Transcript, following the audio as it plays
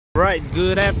Right,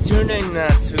 good afternoon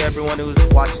to everyone who's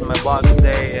watching my vlog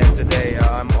today. And today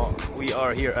we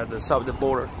are here at the south of the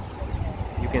border.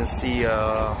 You can see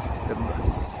the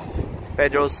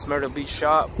Pedro's Myrtle Beach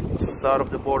shop, south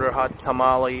of the border, hot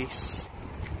tamales,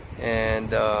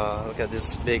 and look at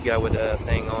this big guy with a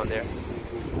thing on there.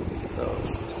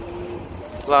 So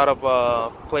a lot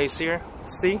of place here.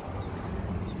 See,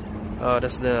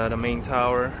 that's the main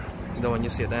tower, the one you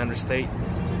see at the Interstate.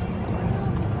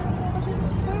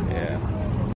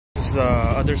 This is the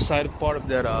other side part of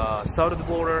that south of the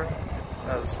border,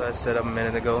 as I said a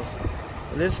minute ago.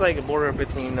 This is like a border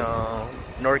between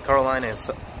North Carolina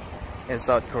and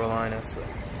South Carolina. So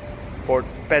Port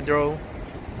Pedro,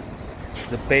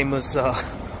 the famous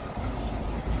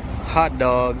hot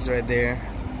dogs right there,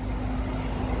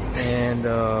 and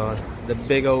the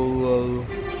big old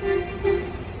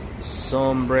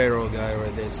sombrero guy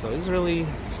right there. So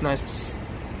it's nice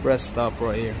rest stop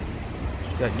right here.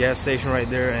 Got gas station right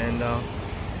there, and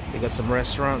they got some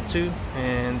restaurant too,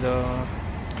 and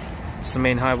it's the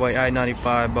main highway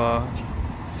I-95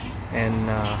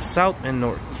 and south and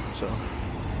north. So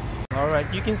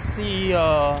alright, you can see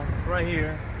right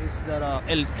here is that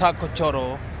El Taco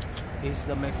Choro is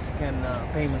the Mexican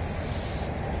famous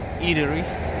eatery.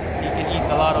 You can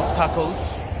eat a lot of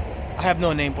tacos. I have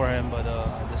no name for him, but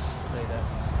I just say that.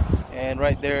 And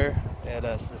right there at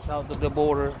the south of the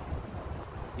border,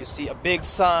 you see a big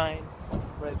sign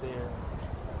right there,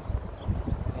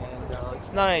 and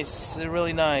it's nice. It's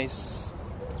really nice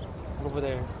over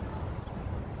there.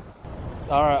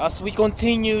 All right, as we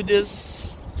continue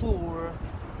this tour,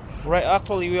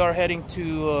 actually we are heading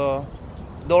to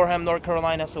Durham, North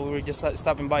Carolina. So we were just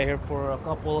stopping by here for a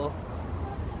couple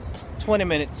 20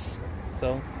 minutes.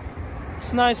 So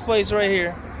it's a nice place right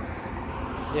here.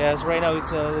 Yes, right now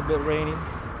it's a little bit raining.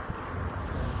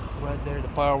 Right there, the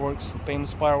fireworks, the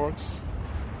famous fireworks,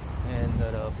 and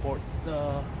the Port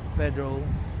Pedro,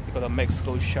 because of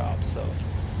Mexico shop. So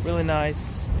really nice,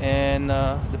 and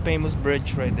the famous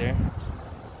bridge right there,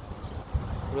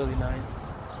 really nice,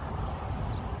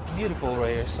 beautiful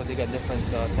right here. So they got different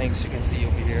things you can see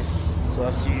over here. So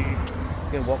as you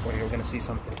can walk right here, we're gonna see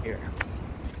something here.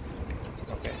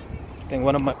 Okay, I think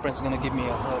one of my friends is gonna give me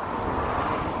a hug.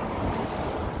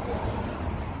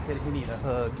 He said he need a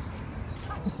hug.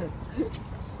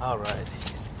 All right,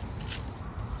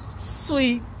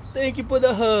 sweet, thank you for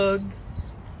the hug,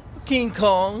 King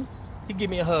Kong. He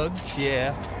give me a hug.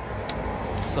 Yeah,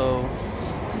 so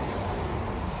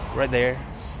right there.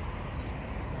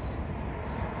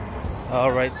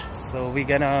 All right, so we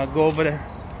gonna go over there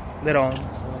later on.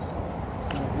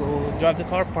 So we'll drive the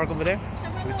car, park over there,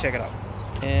 so we check it out.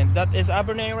 And that is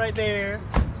Abernay right there.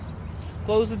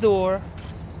 Close the door.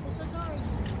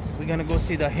 We're gonna go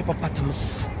see the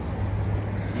hippopotamus.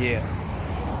 Yeah.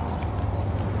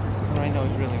 Right now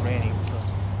it's really raining, so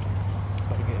it's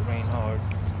about to get rain hard.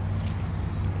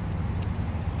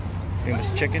 Famous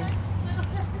chicken.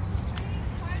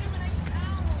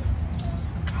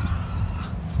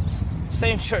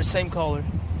 Same shirt, same color.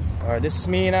 Alright, this is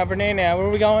me and Abernay now. Where are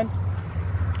we going?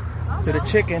 To the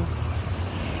chicken.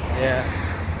 Yeah.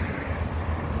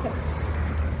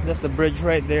 That's the bridge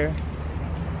right there.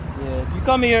 Yeah, if you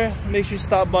come here, make sure you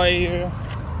stop by here.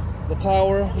 The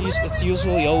tower, it's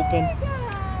usually open.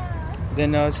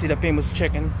 Then see the famous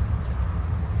chicken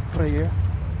right here.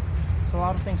 There's a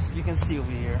lot of things you can see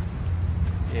over here.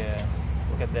 Yeah,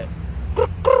 look at that.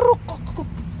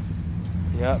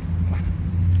 Yep.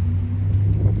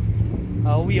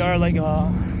 We are like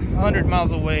 100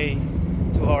 miles away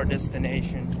to our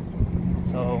destination.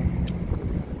 So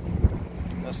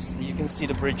you can see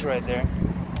the bridge right there.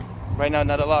 Right now,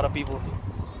 not a lot of people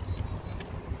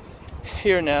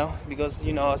here now, because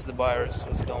you know, as the virus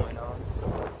was going on. So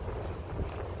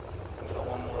we got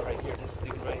one more right here. This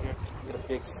dude right here, got a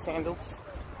big sandals.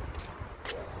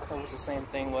 That was the same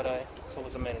thing what I saw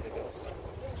was a minute ago. So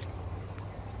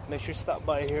make sure you stop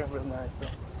by here. Real nice. So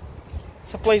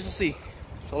it's a place to see.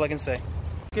 That's all I can say.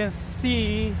 You can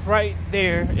see right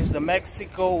there is the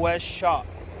Mexico West shop.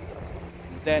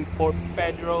 Then Port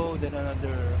Pedro, then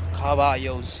another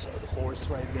caballos, horse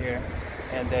right there,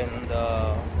 and then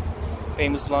the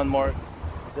famous landmark,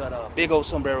 that big old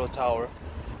sombrero tower.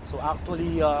 So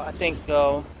actually, I think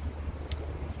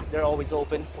they're always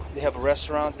open. They have a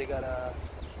restaurant. They got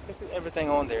everything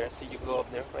on there, so you can go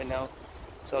up there right now.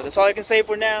 So that's all I can say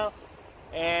for now.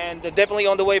 And definitely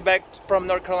on the way back from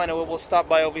North Carolina, we will stop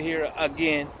by over here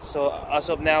again. So as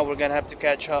of now, we're gonna have to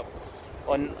catch up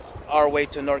on our way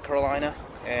to North Carolina,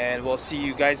 and we'll see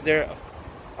you guys there.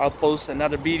 I'll post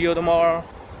another video tomorrow,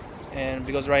 and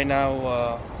because right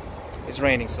now it's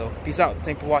raining. So peace out.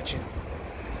 Thanks for watching.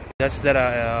 That's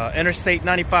that Interstate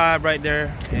 95 right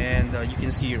there, and you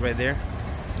can see it right there.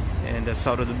 And the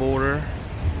south of the border.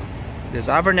 There's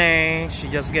Ivernay. She's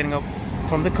just getting up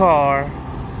from the car.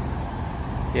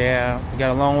 Yeah, we got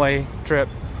a long way trip.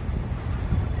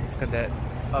 Look at that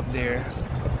up there.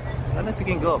 I don't know if you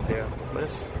can go up there, but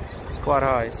it's quite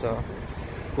high. So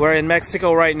we're in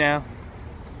Mexico right now.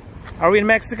 Are we in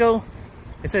Mexico?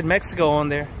 It said Mexico on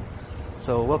there.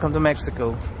 So welcome to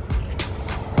Mexico.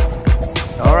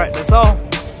 All right, that's all.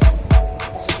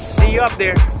 See you up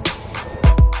there.